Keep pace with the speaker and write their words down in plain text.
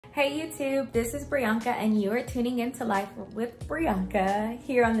Hey YouTube, this is Brianca and you are tuning into Life with Brianca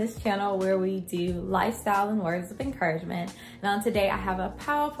here on this channel where we do lifestyle and words of encouragement. And on today I have a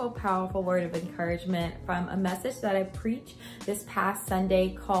powerful word of encouragement from a message that I preached this past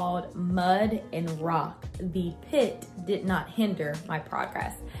Sunday called Mud and Rock. The pit did not hinder my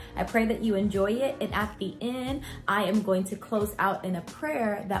progress. I pray that you enjoy it, and at the end I am going to close out in a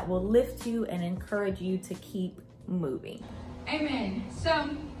prayer that will lift you and encourage you to keep moving. Amen. So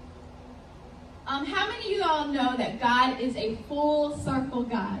how many of you all know that God is a full circle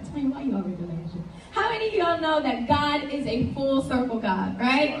God? Tell me, why you already doing that? How many of y'all know that God is a full circle God,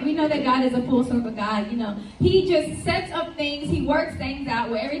 right? We know that God is a full circle God. You know, he just sets up things, he works things out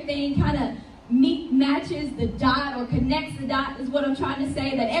where everything kind of matches the dot or connects the dot is what I'm trying to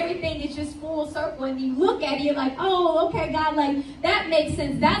say, that everything is just full circle, and you look at it, you're like, oh, okay, God, like, that makes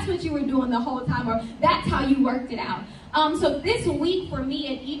sense. That's what you were doing the whole time, or that's how you worked it out. So this week for me,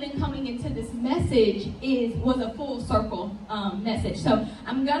 and even coming into this message, was a full circle message. So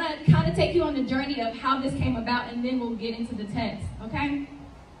I'm going to kind of take you on the journey of how this came about, and then we'll get into the text, okay?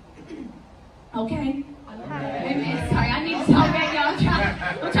 Okay? Amen. Sorry, I need to talk back, y'all.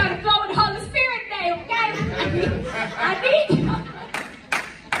 I'm trying to flow with the Holy Spirit today, okay? I need y'all.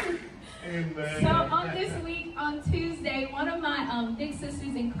 So on this week, on Tuesday, one of my big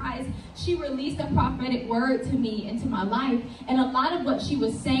sisters in Christ, she released a prophetic word to me into my life, and a lot of what she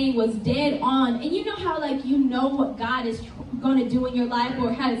was saying was dead on. And you know how, like, you know what God is going to do in your life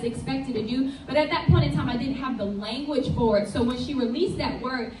or has expected to do, but at that point in time I didn't have the language for it. So when she released that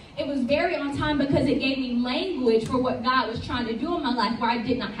word, it was very on time because it gave me language for what God was trying to do in my life where I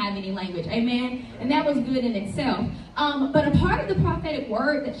did not have any language. Amen. And that was good in itself. But a part of the prophetic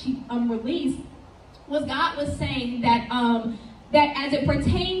word that she released was God was saying that that as it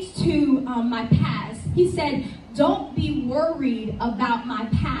pertains to my past, he said, don't be worried about my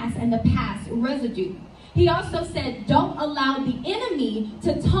past and the past residue. He also said, don't allow the enemy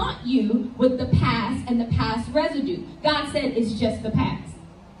to taunt you with the past and the past residue. God said it's just the past,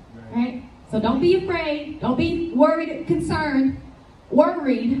 right? So don't be afraid. Don't be worried, concerned,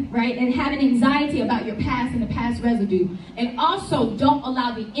 worried, right? And having anxiety about your past and the past residue. And also don't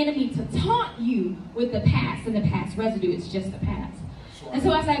allow the enemy to taunt you with the past and the past residue. It's just the past. And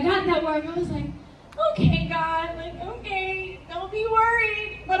so as I got that word, I was like, okay, God, like, okay, don't be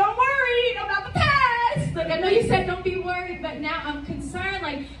worried, but I'm worried about the past. Like, I know you said don't be worried, but now I'm concerned.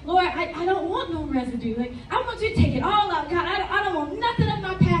 Like, Lord, I don't want no residue. Like, I want you to take it all out, God. I don't want nothing of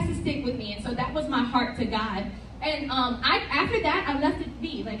my past to stick with me. And so that was my heart to God. And after that, I left it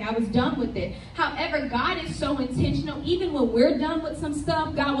be. Like, I was done with it. However, God is so intentional. Even when we're done with some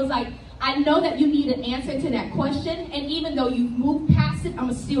stuff, God was like, I know that you need an answer to that question. And even though you've moved past it, I'm going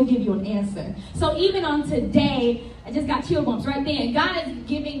to still give you an answer. So even on today, I just got chill bumps right there. And God is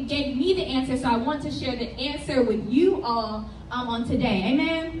gave me the answer. So I want to share the answer with you all on today.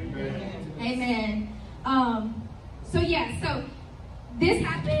 Amen? Amen. So this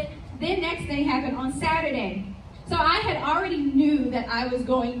happened. Then next thing happened on Saturday. So I had already knew that I was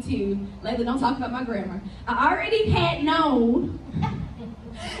going to, don't talk about my grammar. I already had known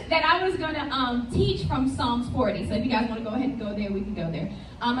that I was going to teach from Psalms 40. So if you guys want to go ahead and go there, we can go there.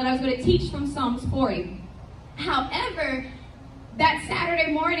 And I was going to teach from Psalms 40. However, that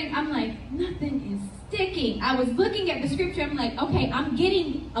Saturday morning, I'm like, nothing is sticking. I was looking at the scripture. I'm like, okay, I'm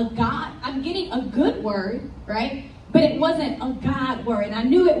getting a good word, right? But it wasn't a God word. And I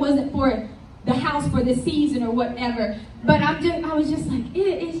knew it wasn't for the house for the season or whatever. But I was just like,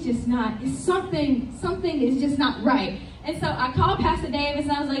 it's just not, it's something is just not right. And so I called Pastor Davis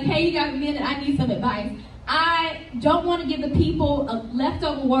and I was like, hey, you got a minute? I need some advice. I don't want to give the people a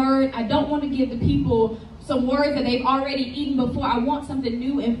leftover word. I don't want to give the people some words that they've already eaten before. I want something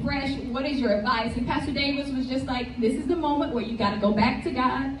new and fresh. What is your advice? And Pastor Davis was just like, this is the moment where you got to go back to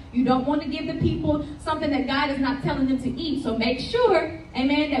God. You don't want to give the people something that God is not telling them to eat. So make sure,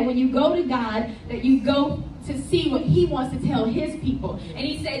 amen, that when you go to God, that you go to see what he wants to tell his people. And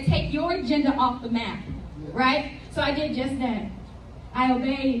he said, take your agenda off the map, right? So I did just that. I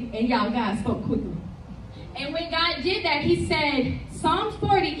obeyed, and God spoke quickly. And when God did that, he said, Psalms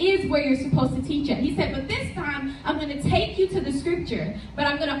 40 is where you're supposed to teach it. He said, but this time, I'm going to take you to the scripture, but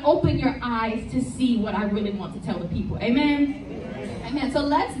I'm going to open your eyes to see what I really want to tell the people. Amen? Amen. Amen. So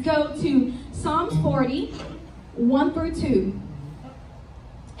let's go to Psalms 40, 1 through 2.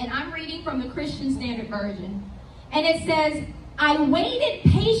 And I'm reading from the Christian Standard Version. And it says, I waited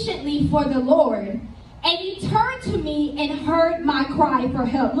patiently for the Lord, and he turned to me and heard my cry for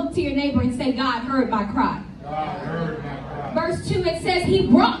help. Look to your neighbor and say, God heard my cry. God heard my cry. Verse 2, it says, he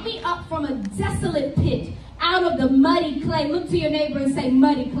brought me up from a desolate pit, out of the muddy clay. Look to your neighbor and say,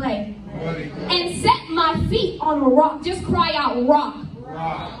 muddy clay. Muddy clay. And set my feet on a rock. Just cry out, rock.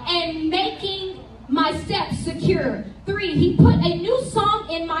 Rock. And making my steps secure. 3, he put a new song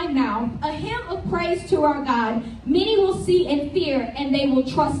in my mouth, a hymn of praise to our God. Many will see and fear, and they will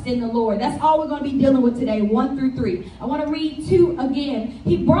trust in the Lord. That's all we're going to be dealing with today, 1 through 3. I want to read 2 again.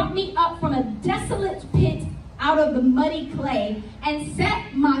 He brought me up from a desolate pit out of the muddy clay and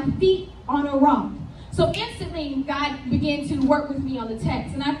set my feet on a rock. So instantly, God began to work with me on the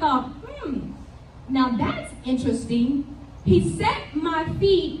text. And I thought, now that's interesting. He set my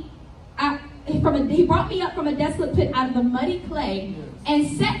feet he brought me up from a desolate pit out of the muddy clay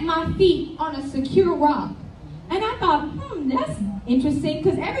and set my feet on a secure rock. And I thought, that's interesting,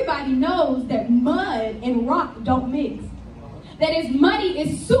 because everybody knows that mud and rock don't mix. That is, muddy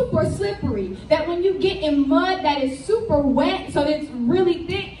is super slippery. That when you get in mud that is super wet, so it's really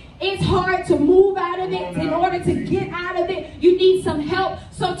thick, it's hard to move out of it. In order to get out of it, you need some help.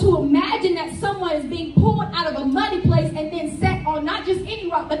 So to imagine that someone is being pulled out of a muddy place and then set on not just any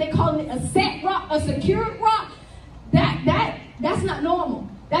rock, but they call it a set rock, a secure rock, that's not normal.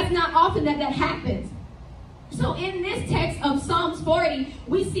 That's not often that happens. So in this text of Psalms 40,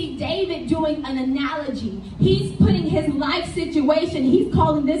 we see David doing an analogy. He's putting his life situation, he's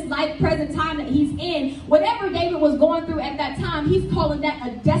calling this life present time that he's in, whatever David was going through at that time, he's calling that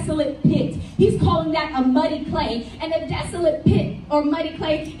a desolate pit. He's calling that a muddy clay. And a desolate pit or muddy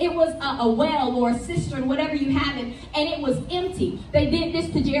clay, it was a well or a cistern, whatever you have it, and it was empty. They did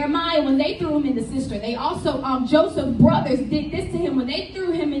this to Jeremiah when they threw him in the cistern. They also, Joseph's brothers did this to him when they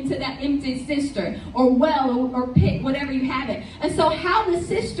threw him into that empty cistern or well or pit, whatever you have it. And so how the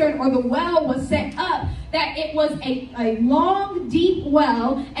cistern or the well was set up, that it was a long, deep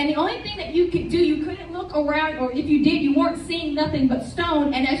well, and the only thing that you could do, you couldn't look around, or if you did, you weren't seeing nothing but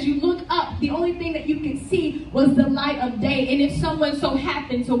stone, and as you look up, the only thing that you could see was the light of day, and if someone so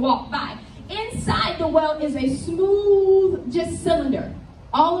happened to walk by. Inside the well is a smooth, just cylinder.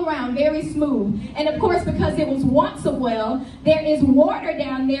 All around, very smooth. And of course, because it was once a well, there is water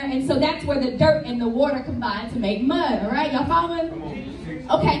down there, and so that's where the dirt and the water combine to make mud. All right, y'all following?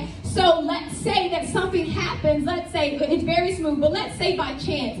 Okay, so let's say that something happens. Let's say it's very smooth, but let's say by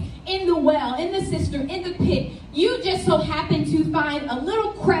chance, in the well, in the cistern, in the pit, you just so happen to find a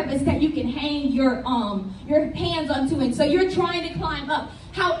little crevice that you can hang your hands onto, and so you're trying to climb up.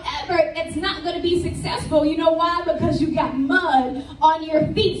 However, it's not going to be successful. You know why? Because you got mud on your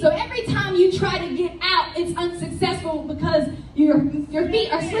feet. So every time you try to get out, it's unsuccessful because your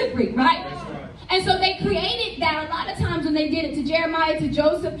feet are slippery, right? And so they created that a lot of times when they did it to Jeremiah, to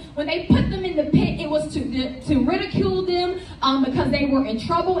Joseph, when they put them in the pit, it was to ridicule them because they were in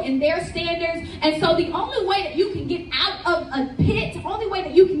trouble in their standards. And so the only way that you can get out of a pit, the only way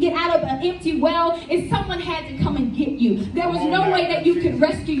that you can get out of an empty well is someone had to come and get you. There was no way that you could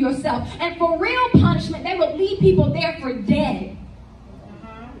rescue yourself. And for real punishment, they would leave people there for dead.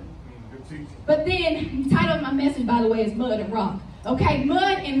 But then, the title of my message, by the way, is Mud and Rock. Okay,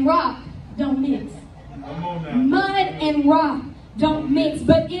 mud and rock don't mix. Mud and rock don't mix.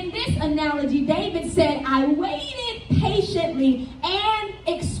 But in this analogy, David said, I waited patiently and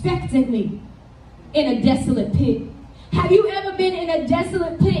expectantly in a desolate pit. Have you ever been in a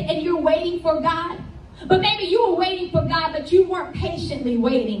desolate pit and you're waiting for God? But maybe you were waiting for God, but you weren't patiently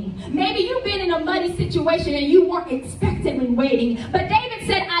waiting. Maybe you've been in a muddy situation and you weren't expectantly waiting. But David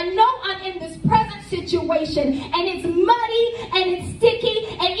said, I know I'm in this present situation and it's muddy and it's sticky.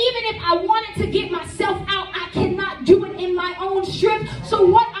 And even if I wanted to get myself out, I cannot do it in my own strength. So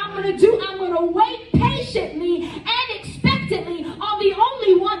what I'm going to do, I'm going to wait patiently and expectantly on the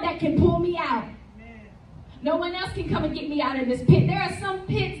only one that can pull me out. No one else can come and get me out of this pit. There are some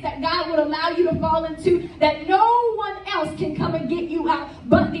pits that God would allow you to fall into that no one else can come and get you out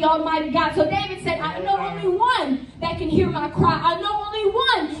but the Almighty God. So David said, I know only one that can hear my cry. I know only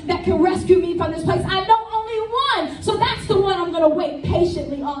one that can rescue me from this place. I know only one. So that's the one I'm going to wait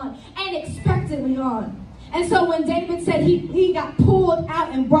patiently on and expectantly on. And so when David said he got pulled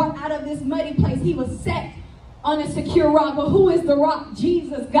out and brought out of this muddy place, he was set on a secure rock. Well, who is the rock?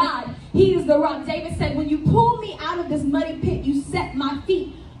 Jesus, God. He is the rock. David said, when you pull me out of this muddy pit, you set my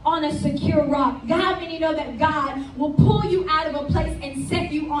feet on a secure rock. God, when you know that God will pull you out of a place and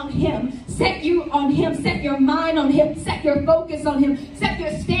set you on Him. Set you on Him. Set your mind on Him. Set your focus on Him. Set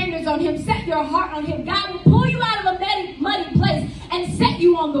your standards on Him. Set your heart on Him. God will pull you out of a muddy place and set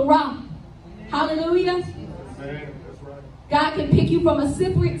you on the rock. Hallelujah. God can pick you from a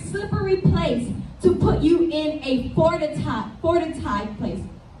slippery place to put you in a fortitude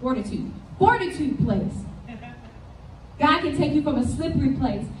place. God can take you from a slippery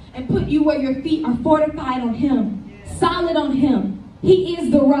place and put you where your feet are fortified on him, solid on him. He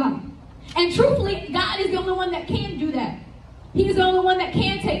is the rock. And truthfully, God is the only one that can do that. He is the only one that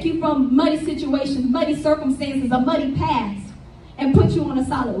can take you from muddy situations, muddy circumstances, a muddy past, and put you on a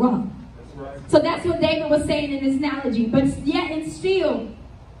solid rock. That's right. So that's what David was saying in his analogy. But yet and still,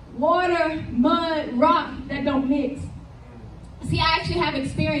 water, mud, rock, that don't mix. See, I actually have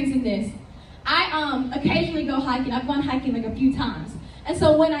experience in this. I occasionally go hiking. I've gone hiking like a few times. And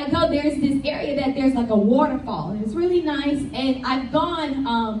so when I go, there's this area that there's like a waterfall. And it's really nice. And I've gone,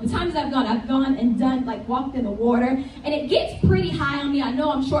 the times I've gone and done, like walked in the water. And it gets pretty high on me. I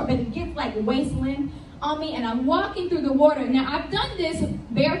know I'm short, but it gets like waistline on me. And I'm walking through the water. Now, I've done this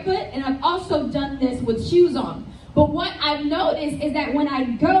barefoot, and I've also done this with shoes on. But what I've noticed is that when I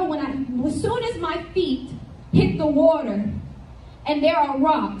go, as soon as my feet hit the water, and there are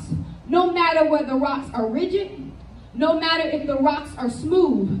rocks, no matter whether the rocks are rigid, no matter if the rocks are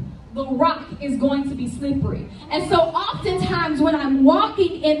smooth, the rock is going to be slippery. And so oftentimes when I'm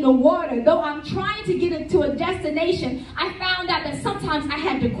walking in the water, though I'm trying to get to a destination, I found out that sometimes I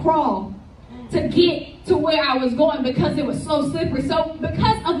had to crawl to get to where I was going because it was so slippery. So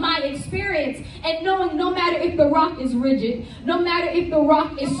because of my experience and knowing no matter if the rock is rigid, no matter if the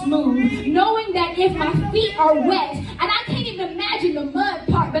rock is smooth, knowing that if my feet are wet, and I can't even imagine the mud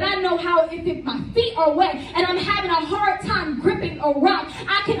part, but I know how if my feet are wet and I'm having a hard time gripping a rock,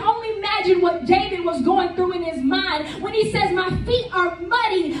 I can only imagine what David was going through in his mind when he says my feet are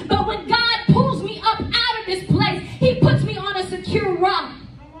muddy, but when God pulls me up out of this place, he puts me on a secure rock.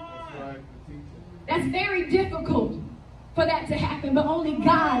 That's very difficult for that to happen, but only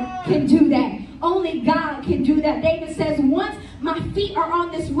God can do that. Only God can do that. David says, once my feet are on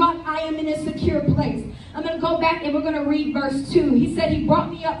this rock, I am in a secure place. I'm going to go back and we're going to read verse 2. He said, he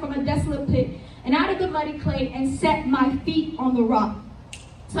brought me up from a desolate pit and out of the muddy clay and set my feet on the rock.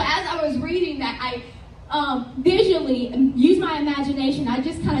 So as I was reading that, I visually use my imagination. I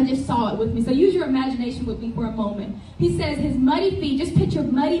just saw it with me. So use your imagination with me for a moment. He says his muddy feet, just picture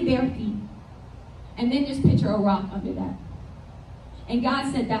muddy bare feet. And then just picture a rock under that. And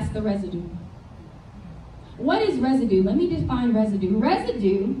God said that's the residue. What is residue? Let me define residue.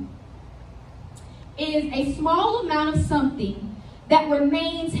 Residue is a small amount of something that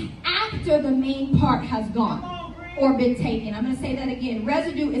remains after the main part has gone or been taken. I'm going to say that again.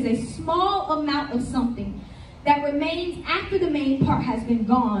 Residue is a small amount of something that remains after the main part has been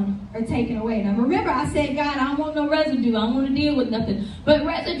gone or taken away. Now remember, I said, God, I don't want no residue. I don't want to deal with nothing. But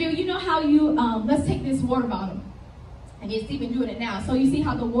residue, you know how you, let's take this water bottle. And it's even doing it now. So you see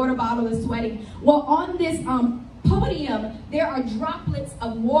how the water bottle is sweating. Well, on this podium, there are droplets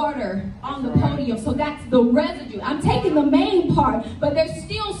of water on the podium. So that's the residue. I'm taking the main part, but there's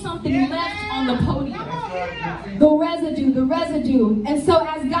still something left on the podium. The residue. And so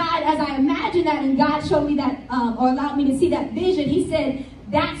as I imagined that and God showed me that, or allowed me to see that vision, he said,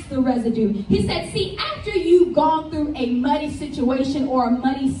 that's the residue. He said, see, after you've gone through a muddy situation or a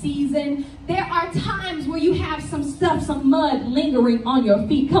muddy season, there are times where you have some mud lingering on your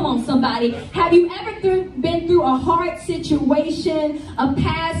feet. Come on, somebody. Have you ever been through a hard situation, a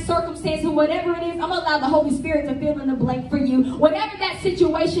past circumstance, or whatever it is? I'm going to allow the Holy Spirit to fill in the blank for you. Whatever that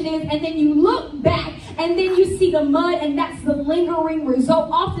situation is, and then you look back, and then you see the mud, and that's the lingering result.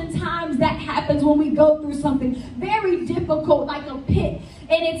 Oftentimes that happens when we go through something very difficult, like a pit.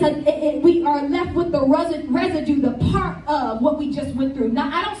 And we are left with the residue, the part of what we just went through. Now,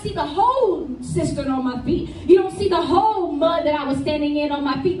 I don't see the whole cistern on my feet. You don't see the whole mud that I was standing in on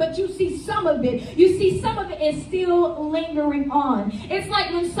my feet, but you see some of it. You see some of it is still lingering on. It's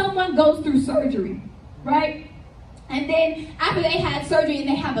like when someone goes through surgery, right? And then after they had surgery and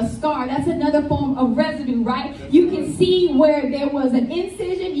they have a scar, that's another form of residue, right? You can see where there was an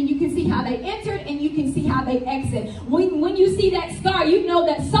incision, and you can see how they entered, and you can see how they exit. When you see that scar, you know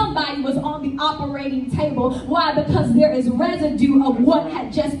that somebody was on the operating table. Why? Because there is residue of what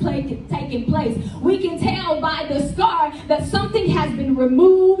had just taken place. We can tell by the scar that something has been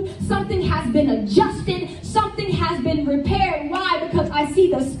removed, something has been adjusted, something has been repaired. Why? Because I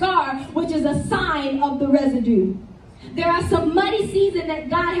see the scar, which is a sign of the residue. There are some muddy seasons that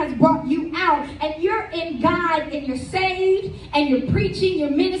God has brought you out, and you're in God, and you're saved, and you're preaching,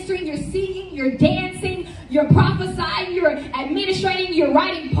 you're ministering, you're singing, you're dancing, you're prophesying, you're administrating, you're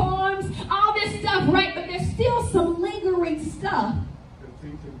writing poems, all this stuff, right? But there's still some lingering stuff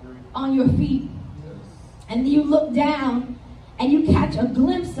on your feet. And you look down, and you catch a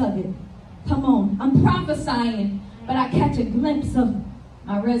glimpse of it. Come on, I'm prophesying, but I catch a glimpse of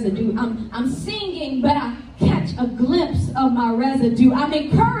my residue. I'm singing, but I catch a glimpse of my residue. I'm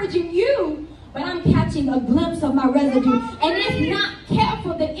encouraging you, but I'm catching a glimpse of my residue. And if not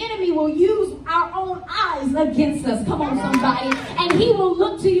careful, the enemy will use our own eyes against us. Come on, somebody. And he will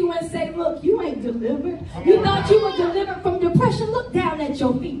look to you and say, look, you ain't delivered. You thought you were delivered from depression. Look down at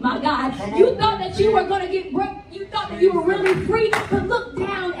your feet, my God. You thought that you were going to get broke. You thought that you were really free, but look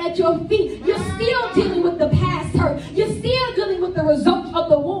down at your feet. You're still dealing with the past hurt. You're still dealing with the results of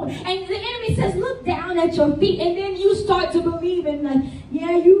the wound. And the enemy says, look down at your feet. And then you start to believe in the,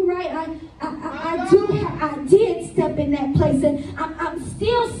 yeah, you're right. I did step in that place, and I'm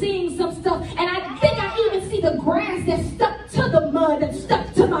still seeing some stuff. And I think I even see the grass that stuck to the mud, that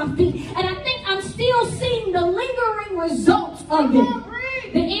stuck to my feet. And I think I'm still seeing the lingering results of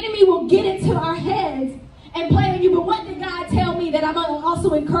it. The enemy will get into our heads and play on you. But what did God tell me that I'm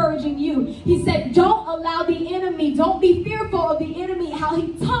also encouraging you? He said, don't allow the enemy, don't be fearful of the enemy, how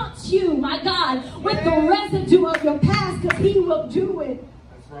he taunts you, my God, with the residue of your past, because he will do it.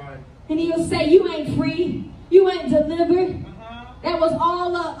 That's right. And he'll say, you ain't free, you ain't delivered. That was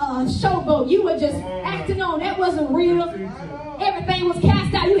all a showboat. You were just acting on. That wasn't real. Everything was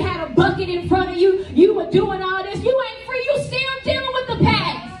cast out. You had a bucket in front of you. You were doing all this. You ain't free. You still dealing with the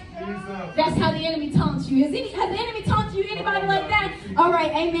past. That's how the enemy taunts you. Has the enemy taunted you? Anybody like that? All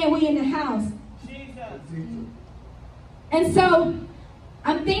right, amen. We in the house. And so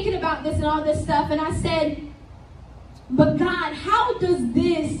I'm thinking about this and all this stuff, and I said, but God, how does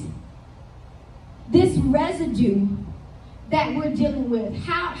this residue that we're dealing with,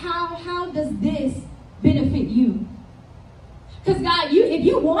 how does this benefit you? Because God, if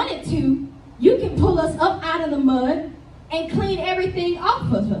you wanted to, you can pull us up out of the mud and clean everything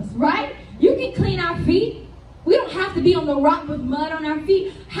off of us, right? You can clean our feet. We don't have to be on the rock with mud on our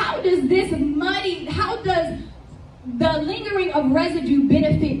feet. How does the lingering of residue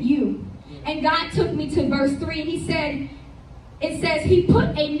benefit you? And God took me to verse 3, and it says, he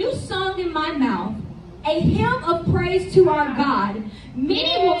put a new song in my mouth, a hymn of praise to our God.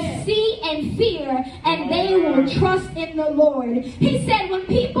 Many will see and fear, and they will trust in the Lord. He said, when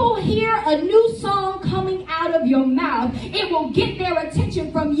people hear a new song coming out of your mouth, it will get their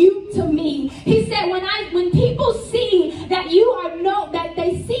attention from you to me. He said, when people see that that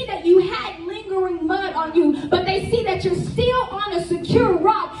they see that you had lingering mud on you, but they see that you're still on a secure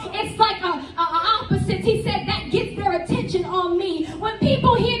rock, it's like a opposite. He said, that gets their attention on me. When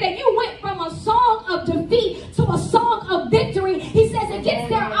people hear that you went from a song of defeat to a song of victory, he says it gets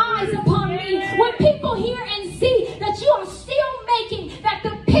their eyes upon me. When people hear and see that you are still making, that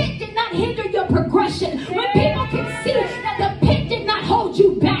the pit did not hinder your progression. When people can see that the pit did not hold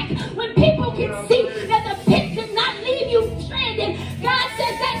you back. When people can see that the pit did not leave you stranded. God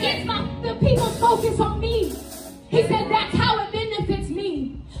says that gets the people's focus on me. He said that's how it benefits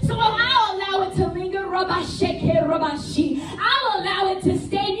me. So I'll allow it to linger. I'll allow it to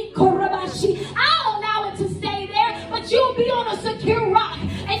stay. I'll allow it to stay there. But you'll be on a secure rock.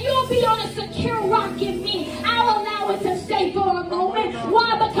 And you'll be on a secure rock in me. I'll allow it to stay for a moment.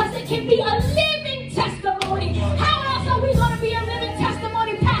 Why? Because it can be a living testimony. How else are we going to be a living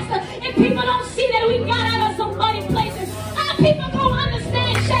testimony, Pastor, if people don't see that we got out of some muddy places? How people going to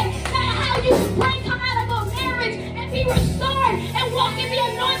understand, Shay, that how you can come out of a marriage and be restored and walk in the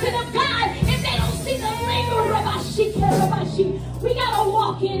anointing of God if they don't see the linger? We got to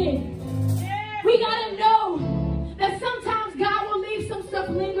walk in it. We got to know that sometimes God will leave some stuff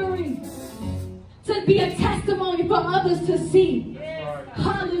lingering to be a testimony for others to see.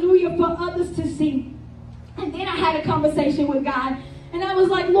 Hallelujah, for others to see. And then I had a conversation with God, and I was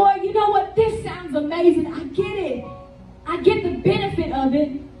like, Lord, you know what? This sounds amazing. I get it. I get the benefit of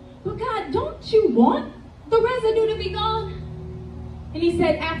it. But God, don't you want the residue to be gone? And he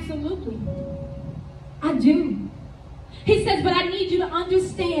said, absolutely. I do. He says, but I need you to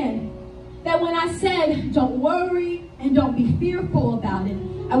understand that when I said, don't worry and don't be fearful about it,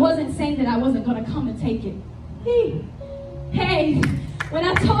 I wasn't saying that I wasn't going to come and take it. Hey, when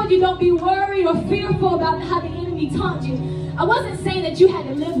I told you don't be worried or fearful about how the enemy taunts you, I wasn't saying that you had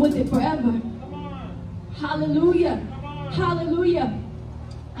to live with it forever. Hallelujah. Hallelujah.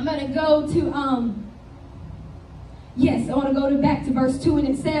 I'm going to go to, I want to go back to verse 2, and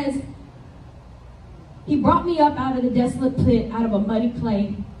it says, he brought me up out of the desolate pit, out of a muddy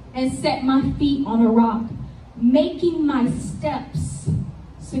clay, and set my feet on a rock, making my steps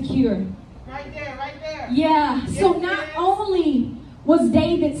secure. Right there. Yeah, Yes, so not only was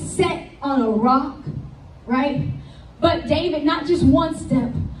David set on a rock, right? But David, not just one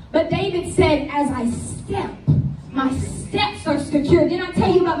step, but David said, as I step, my steps are secure. Didn't I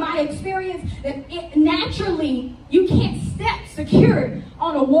tell you about my experience? That naturally, you can't step secure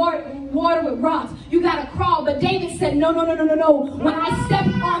on a water with rocks. You got to crawl. But David said, no. When I step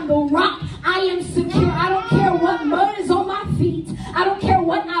on the rock, I am secure. I don't care what mud is on my feet. I don't care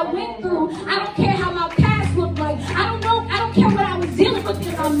what I went through. I don't care how my past looked like. I don't care what I was dealing with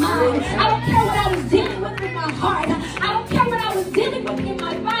in my mind. I don't care what I was dealing with in my heart. I don't care what I was dealing with in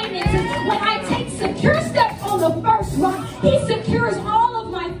my finances. When I take secure steps on the first rock, he secures all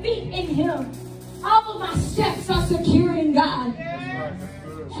of my feet in him. All of my steps are secured in God.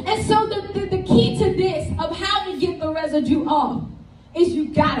 And so the key to this of how to get the residue off is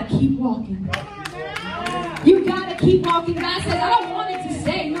you gotta keep walking. You gotta keep walking. God says, I don't want it to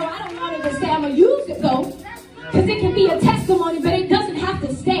stay. No, I don't want it to stay. I'm gonna use it though, because it can be a testimony, but it doesn't have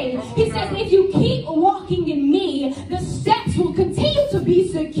to stay. He says, if you keep walking in me, the steps will continue to be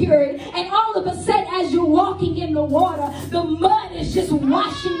secured. And all of a sudden, as you're walking in the water, the mud is just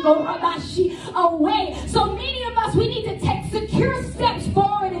washing away. So many of us, we need to take secure steps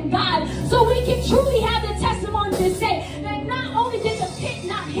forward in God so we can truly have the testimony to say that not only did the pit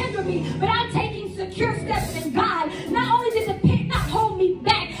not hinder me, but I'm taking secure steps in God. Not only did the pit not hold me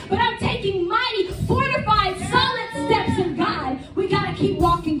back, but I'm taking mighty, fortified, solid steps in God. We got to keep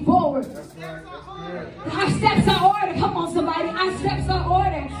walking forward. Our steps are ordered. Come on, somebody. Our steps are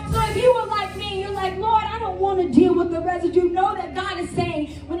ordered. So if you were like me, you're like, Lord, I don't want to deal with the residue. Know that God is saying,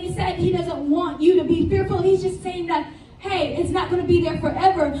 when he said he doesn't want you to be fearful, he's just saying that, hey, it's not going to be there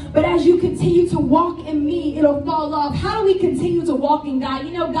forever, but as you continue to walk in me, it'll fall off. How do we continue to walk in God?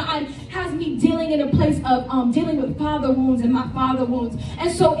 You know, God has me dealing in a place of dealing with father wounds and my father wounds.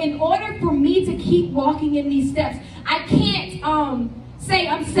 And so in order for me to keep walking in these steps, I can't say,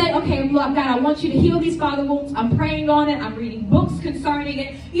 okay, Lord God, I want you to heal these father wounds. I'm praying on it. I'm reading books concerning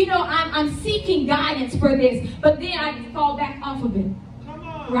it. You know, I'm seeking guidance for this, but then I fall back off of it. Come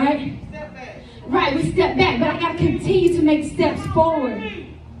on. Right? Step back. Right, we step back, but I got to continue to make steps forward.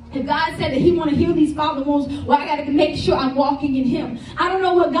 If God said that he want to heal these father wounds, well, I got to make sure I'm walking in him. I don't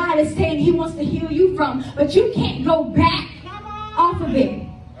know what God is saying he wants to heal you from, but you can't go back off of it.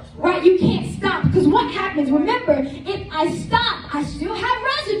 Right? You can't stop, because what happens, remember, if I stop, I still have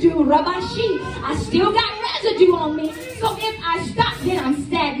residue, Rabashi. I still got residue on me. So if I stop, then I'm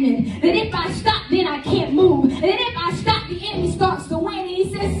stagnant. Then if I stop, then I can't move. And then if I stop, the enemy starts to win. And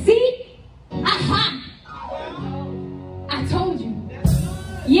he says, see? Aha! I told you.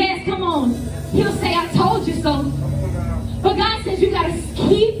 Yes, come on. He'll say, I told you so. But God says you got to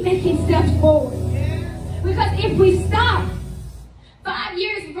keep making steps forward. Because if we stop, 5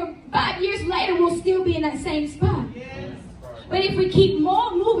 years later, we'll still be in that same spot. But if we keep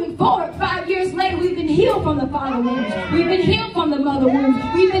moving forward, 5 years later, we've been healed from the father wounds. We've been healed from the mother wounds.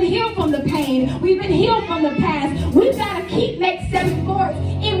 We've been healed from the pain. We've been healed from the past. We've got to keep making steps forward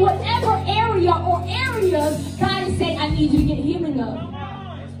in whatever area or areas God is saying, I need you to get healing of.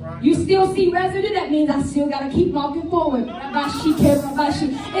 You still see residue, that means I still got to keep walking forward.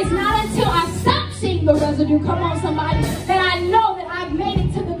 It's not until I stop seeing the residue, come on somebody, that I know that I've made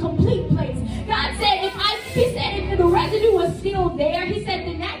it to the complete place. God said, he said if the residue was still there, he said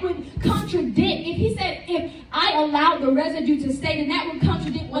then that would contradict. If I allowed the residue to stay, then that would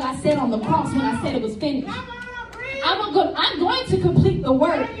contradict what I said on the cross when I said it was finished. I'm going to complete the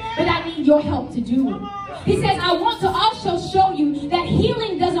work, but I need your help to do it. He says, I want to also show you that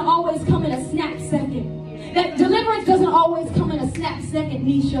healing doesn't always come in a snap second. That deliverance doesn't always come in a snap second,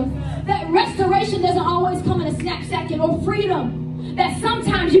 Nisha. That restoration doesn't always come in a snap second, or freedom. That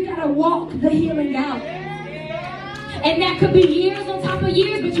sometimes you got to walk the healing out. And that could be years on top of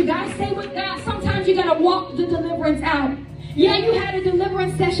years, but you got to stay with God. Sometimes you got to walk the deliverance out. Yeah, you had a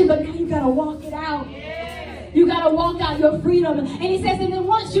deliverance session, but now you got to walk it out. You got to walk out your freedom. And he says, and then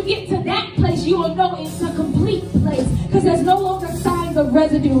once you get to that place, you will know it's a complete place. Because there's no longer signs of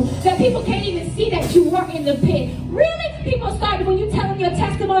residue. That people can't even see that you were in the pit. Really? People start, when you tell them your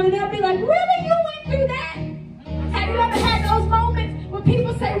testimony, they'll be like, really? You went through that? Have you ever had those moments where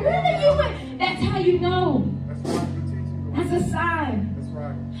people say, really? You went? That's how you know. That's a sign.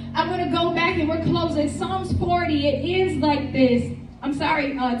 I'm going to go back and we're closing. Psalms 40, it is like this. I'm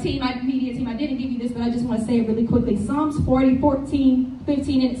sorry, media team, I didn't give you this, but I just want to say it really quickly. Psalms 40, 14,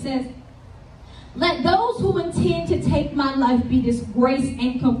 15, and it says, let those who intend to take my life be disgraced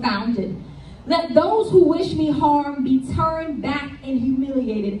and confounded. Let those who wish me harm be turned back and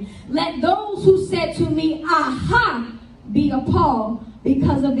humiliated. Let those who said to me, aha, be appalled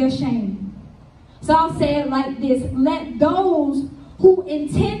because of their shame. So I'll say it like this. Let those who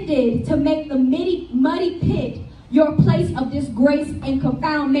intended to make the muddy pit your place of disgrace and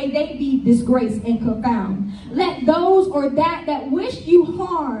confound, may they be disgraced and confound. Let those or that wish you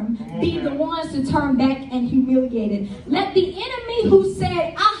harm be the ones to turn back and humiliated. Let the enemy who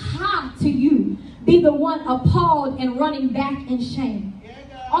said, aha, to you, be the one appalled and running back in shame.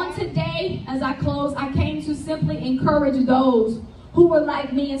 On today, as I close, I came to simply encourage those who were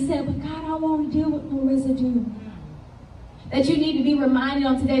like me and said, but God, I won't deal with no residue. That you need to be reminded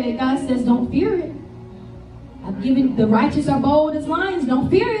on today that God says, don't fear it. I've given the righteous are bold as lions. Don't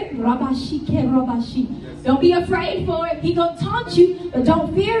fear it. Don't be afraid for it. He gonna taunt you, but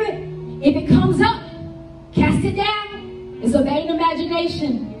don't fear it. If it comes up, cast it down. It's a vain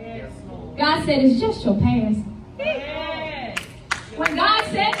imagination. God said it's just your past. When God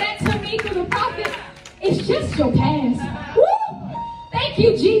said that to me through the prophet, it's just your past. Woo! Thank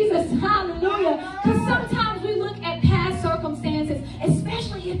you, Jesus. Hallelujah. Because sometimes we look at past circumstances,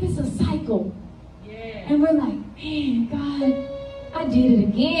 especially if it's a cycle. And we're like, man, God, I did it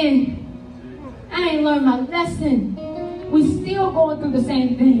again. I ain't learned my lesson. We still going through the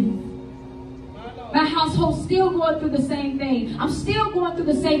same thing. My household's still going through the same thing. I'm still going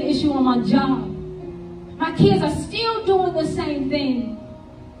through the same issue on my job. My kids are still doing the same thing.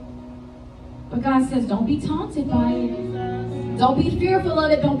 But God says, don't be taunted by it. Don't be fearful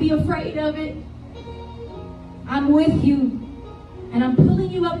of it. Don't be afraid of it. I'm with you. And I'm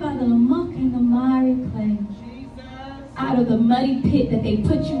pulling you up out of the muck and the miry clay. Out of the muddy pit that they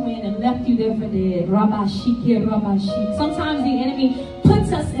put you in and left you there for dead. Sometimes the enemy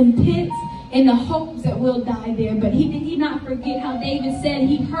puts us in pits in the hopes that we'll die there. But did he not forget how David said,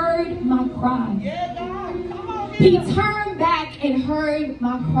 he heard my cry. He turned back and heard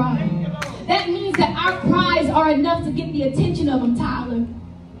my cry. That means that our cries are enough to get the attention of him, Tyler.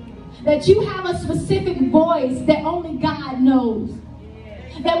 That you have a specific voice that only God knows.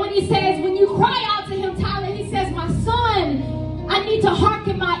 That when he says, when you cry out to him, Tyler, he says, my son, I need to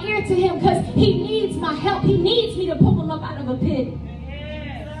hearken my ear to him because he needs my help. He needs me to pull him up out of a pit.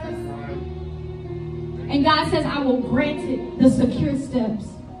 And God says, I will grant it the secure steps.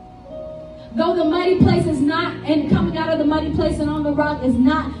 Though the muddy place is not, and coming out of the muddy place and on the rock is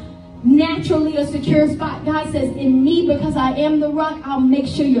not naturally a secure spot, God says, in me, because I am the rock, I'll make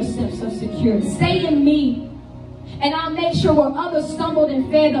sure your steps are secure. Stay in me. And I'll make sure where others stumbled and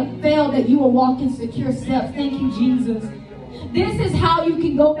fell that you will walk in secure steps. Thank you, Jesus. This is how you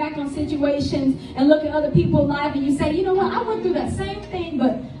can go back on situations and look at other people's lives and you say, you know what, I went through that same thing,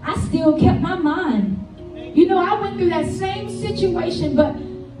 but I still kept my mind. You know, I went through that same situation, but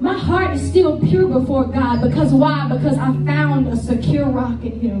my heart is still pure before God. Because why? Because I found a secure rock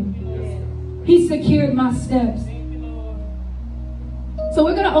in him. He secured my steps. So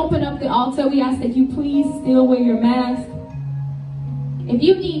we're going to open up the altar. We ask that you please still wear your mask. If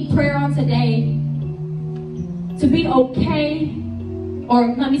you need prayer on today, to be okay,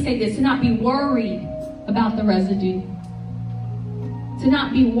 or let me say this, to not be worried about the residue. To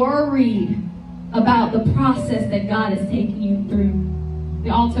not be worried about the process that God is taking you through. The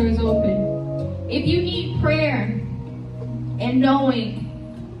altar is open. If you need prayer and knowing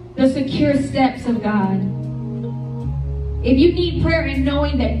the secure steps of God, if you need prayer and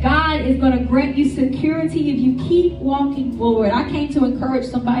knowing that God is going to grant you security if you keep walking forward. I came to encourage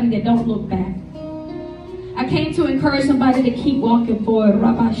somebody that don't look back. I came to encourage somebody to keep walking forward.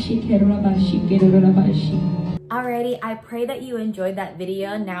 Alrighty, I pray that you enjoyed that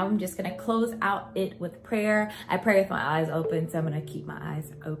video. Now I'm just gonna close out it with prayer. I pray with my eyes open, so I'm gonna keep my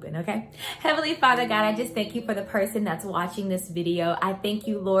eyes open, okay? Heavenly Father God, I just thank you for the person that's watching this video. I thank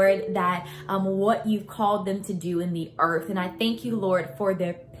you, Lord, that what you've called them to do in the earth. And I thank you, Lord, for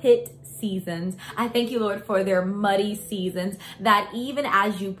their pit seasons. I thank you, Lord, for their muddy seasons, that even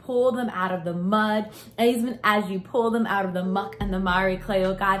as you pull them out of the mud, even as you pull them out of the muck and the miry clay,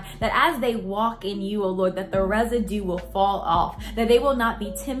 oh God, that as they walk in you, oh Lord, that the residue will fall off, that they will not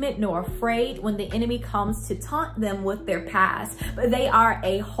be timid nor afraid when the enemy comes to taunt them with their past, but they are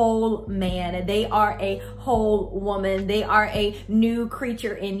a whole man, they are a whole woman, they are a new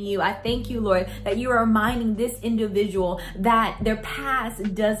creature in you. I thank you, Lord, that you are reminding this individual that their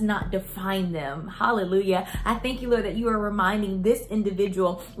past does not define them. Hallelujah. I thank you, Lord, that you are reminding this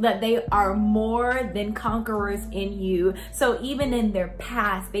individual that they are more than conquerors in you. So even in their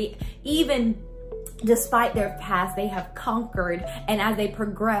past, despite their past, they have conquered, and as they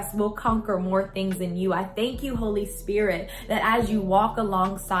progress, will conquer more things in you. I thank you, Holy Spirit, that as you walk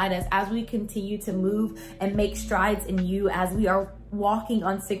alongside us, as we continue to move and make strides in you, as we are walking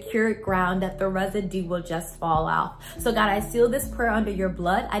on secure ground, that the residue will just fall off. So God, I seal this prayer under your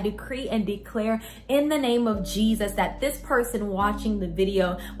blood. I decree and declare in the name of Jesus that this person watching the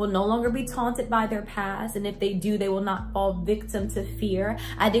video will no longer be taunted by their past, and if they do, they will not fall victim to fear.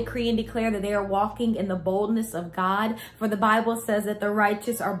 I decree and declare that they are walking in the boldness of God, for the Bible says that the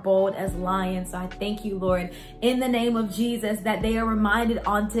righteous are bold as lions. So I thank you, Lord, in the name of Jesus, that they are reminded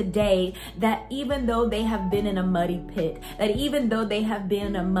on today that even though they have been in a muddy pit, that even though though they have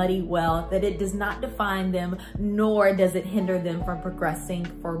been a muddy well, that it does not define them, nor does it hinder them from progressing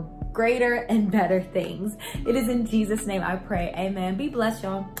for greater and better things. It is in Jesus' name I pray. Amen. Be blessed,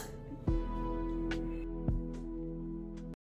 y'all.